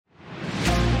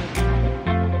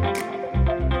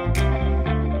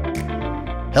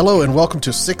Hello and welcome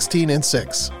to 16 and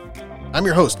 6. I'm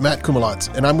your host, Matt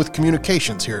Kumalats, and I'm with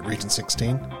Communications here at Region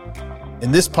 16.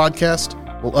 In this podcast,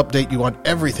 we'll update you on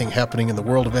everything happening in the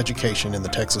world of education in the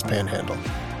Texas Panhandle.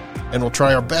 And we'll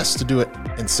try our best to do it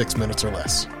in 6 minutes or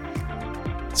less.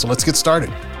 So let's get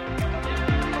started.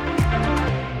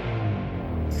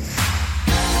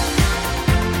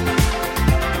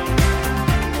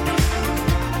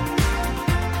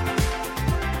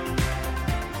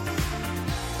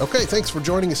 Okay, thanks for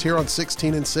joining us here on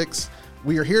 16 and 6.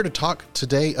 We are here to talk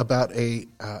today about a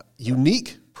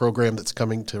unique program that's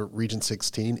coming to Region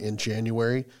 16 in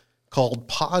January called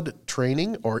PODD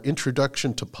Training, or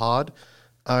Introduction to PODD.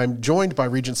 I'm joined by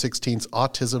Region 16's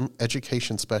Autism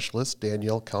Education Specialist,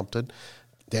 Danielle Compton.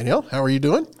 Danielle, how are you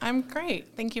doing? I'm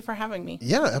great. Thank you for having me.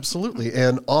 Yeah, absolutely.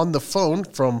 And on the phone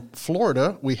from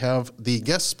Florida, we have the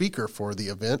guest speaker for the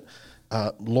event,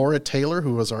 Laura Taylor,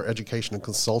 who was our educational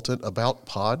consultant about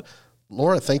PODD.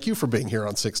 Laura, thank you for being here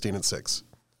on 16 and 6.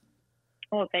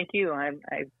 Oh, thank you. I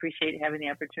appreciate having the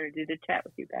opportunity to chat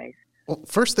with you guys. Well,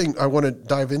 first thing I want to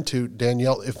dive into,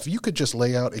 Danielle, if you could just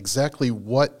lay out exactly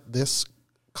what this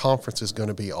conference is going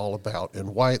to be all about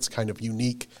and why it's kind of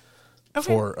unique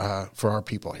for our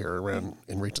people here around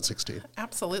in Region 16.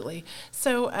 Absolutely.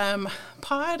 So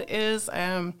PODD is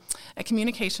a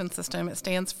communication system. It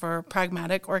stands for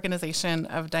Pragmatic Organization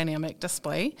of Dynamic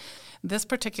Display. This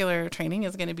particular training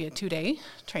is going to be a 2-day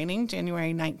training,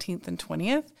 January 19th and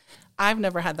 20th. I've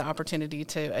never had the opportunity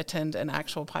to attend an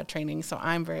actual PODD training, so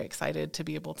I'm very excited to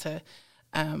be able to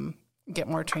get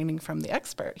more training from the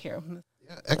expert here.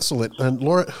 Yeah, excellent. And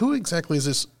Laura, who exactly is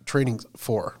this training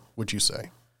for, would you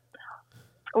say?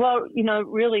 Well,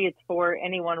 really it's for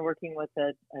anyone working with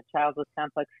a child with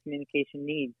complex communication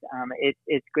needs.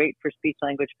 It's great for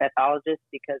speech-language pathologists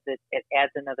because it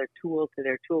adds another tool to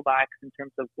their toolbox in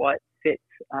terms of what fits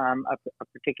a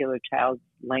particular child's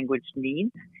language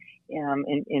needs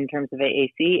in terms of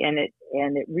AAC. And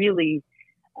it really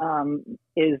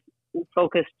is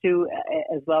focused too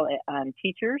as well on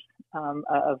teachers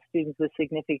of students with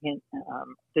significant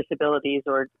disabilities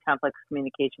or complex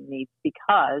communication needs,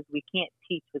 because we can't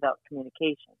teach without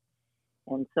communication.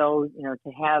 And so,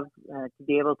 to have to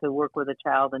be able to work with a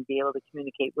child and be able to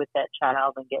communicate with that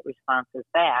child and get responses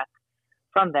back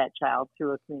from that child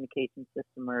through a communication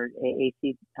system or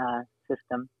AAC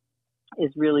system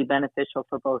is really beneficial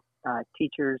for both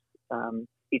teachers,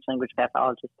 speech-language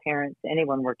pathologists, parents,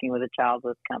 anyone working with a child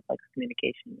with complex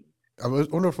communication needs. I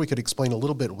wonder if we could explain a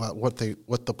little bit about what the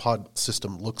PODD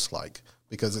system looks like,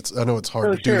 because I know it's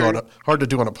hard to do on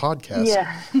a podcast.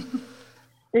 Yeah,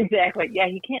 exactly. Yeah,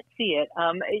 you can't see it.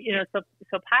 So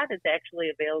PODD is actually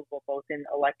available both in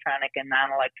electronic and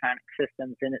non-electronic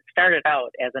systems, and it started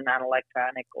out as a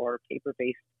non-electronic or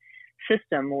paper-based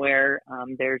system where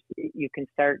you can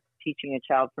start teaching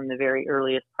a child from the very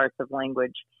earliest parts of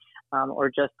language, or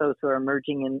just those who are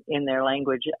emerging in their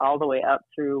language, all the way up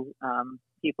through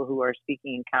people who are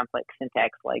speaking in complex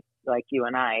syntax like you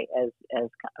and I as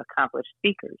accomplished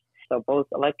speakers. So both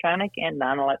electronic and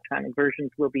non-electronic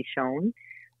versions will be shown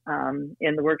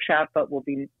in the workshop, but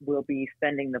we'll be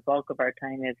spending the bulk of our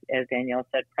time, as Danielle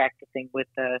said, practicing with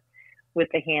the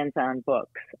hands-on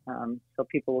books. So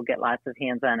people will get lots of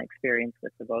hands-on experience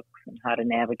with the books and how to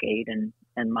navigate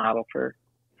and model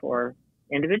for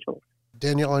individuals.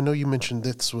 Danielle, I know you mentioned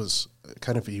this was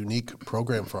kind of a unique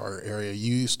program for our area.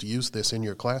 You used to use this in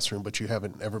your classroom, but you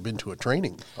haven't ever been to a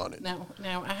training on it. No.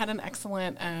 I had an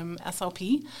excellent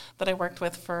SLP that I worked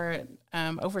with for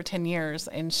over 10 years,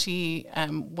 and she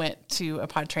went to a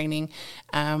PODD training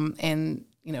and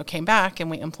came back, and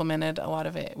we implemented a lot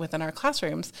of it within our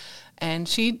classrooms. And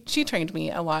she trained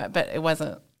me a lot, but it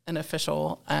wasn't an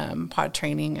official PODD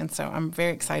training, and so I'm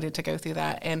very excited to go through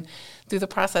that. And through the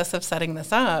process of setting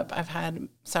this up, I've had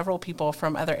several people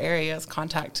from other areas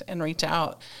contact and reach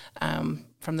out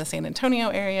from the San Antonio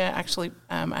area. Actually,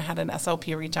 I had an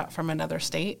SLP reach out from another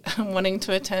state wanting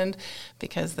to attend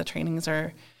because the trainings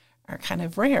are kind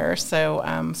of rare. So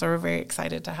we're very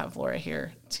excited to have Laura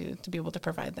here to be able to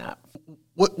provide that.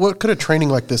 What could a training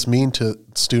like this mean to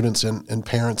students and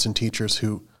parents and teachers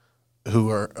who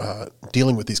are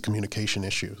dealing with these communication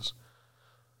issues?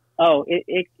 Oh,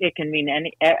 it can mean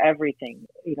everything.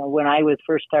 When I was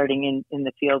first starting in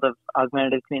the field of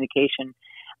augmentative communication,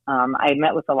 I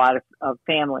met with a lot of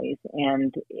families,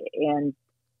 and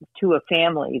to a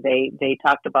family, they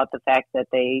talked about the fact that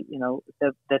they,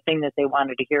 the thing that they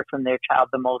wanted to hear from their child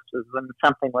the most was when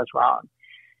something was wrong.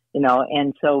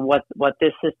 And so what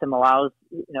this system allows,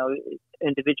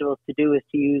 individuals to do is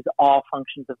to use all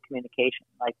functions of communication.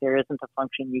 Like there isn't a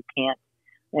function you can't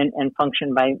and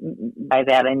function by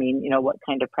that. I mean, what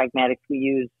kind of pragmatics we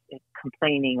use,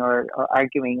 complaining or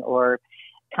arguing or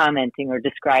commenting or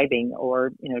describing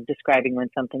or, describing when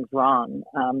something's wrong.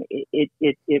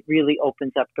 It really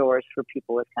opens up doors for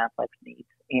people with complex needs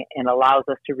and allows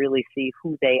us to really see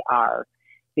who they are,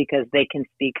 because they can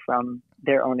speak from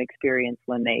their own experience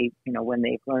when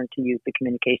they've learned to use the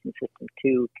communication system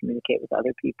to communicate with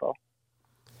other people.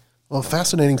 Well,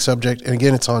 fascinating subject. And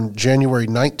again, it's on January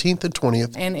 19th and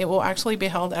 20th. And it will actually be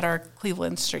held at our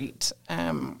Cleveland Street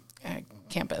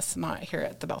campus, not here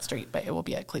at the Bell Street, but it will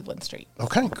be at Cleveland Street.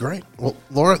 Okay, great. Well,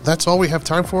 Laura, that's all we have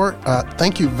time for.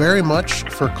 Thank you very much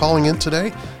for calling in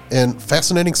today, and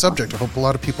fascinating subject. I hope a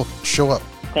lot of people show up.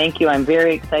 Thank you. I'm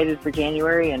very excited for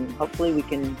January, and hopefully we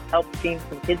can help change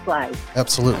some kids' lives.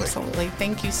 Absolutely. Absolutely.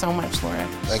 Thank you so much, Laura.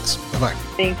 Thanks. Bye-bye.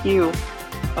 Thank you.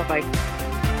 Bye-bye.